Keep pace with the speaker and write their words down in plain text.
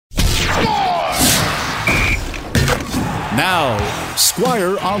Now,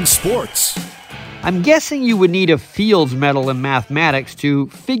 Squire on Sports. I'm guessing you would need a Fields Medal in mathematics to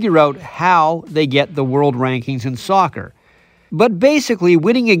figure out how they get the world rankings in soccer. But basically,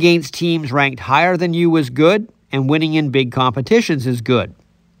 winning against teams ranked higher than you is good, and winning in big competitions is good.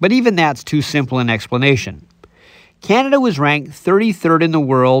 But even that's too simple an explanation. Canada was ranked 33rd in the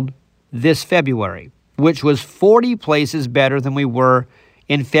world this February, which was 40 places better than we were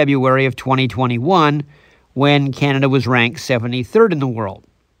in February of 2021, when Canada was ranked 73rd in the world.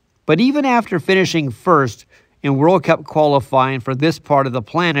 But even after finishing first in World Cup qualifying for this part of the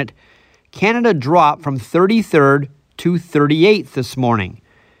planet, Canada dropped from 33rd to 38th this morning,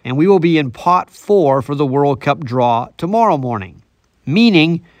 and we will be in pot 4 for the World Cup draw tomorrow morning.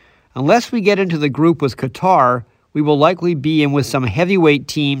 Meaning, unless we get into the group with Qatar, we will likely be in with some heavyweight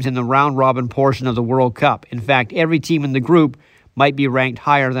teams in the round-robin portion of the World Cup. In fact, every team in the group might be ranked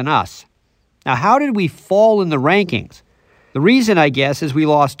higher than us. Now, how did we fall in the rankings? The reason, I guess, is we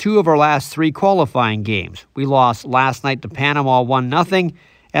lost 2 of our last 3 qualifying games. We lost last night to Panama 1-0,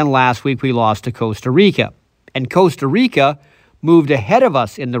 and last week we lost to Costa Rica. And Costa Rica moved ahead of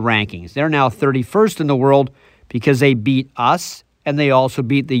us in the rankings. They're now 31st in the world because they beat us, and they also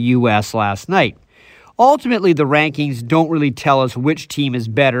beat the U.S. last night. Ultimately, the rankings don't really tell us which team is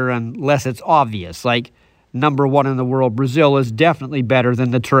better unless it's obvious, like number 1 in the world, Brazil, is definitely better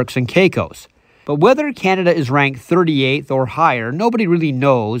than the Turks and Caicos. But whether Canada is ranked 38th or higher, nobody really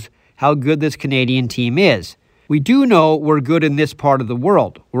knows how good this Canadian team is. We do know we're good in this part of the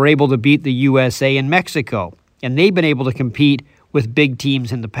world. We're able to beat the USA and Mexico, and they've been able to compete with big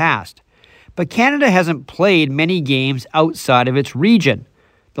teams in the past. But Canada hasn't played many games outside of its region.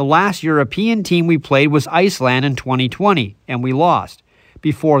 The last European team we played was Iceland in 2020, and we lost.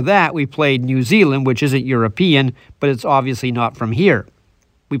 Before that, we played New Zealand, which isn't European, but it's obviously not from here.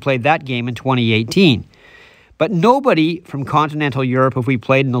 We played that game in 2018. But nobody from continental Europe have we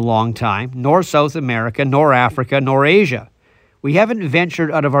played in a long time, nor South America, nor Africa, nor Asia. We haven't ventured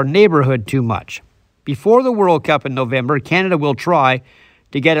out of our neighborhood too much. Before the World Cup in November, Canada will try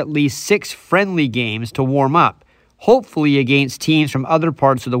to get at least 6 friendly games to warm up, hopefully against teams from other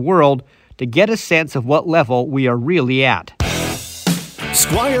parts of the world, to get a sense of what level we are really at.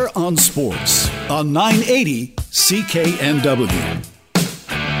 Squire on Sports on 980 CKNW.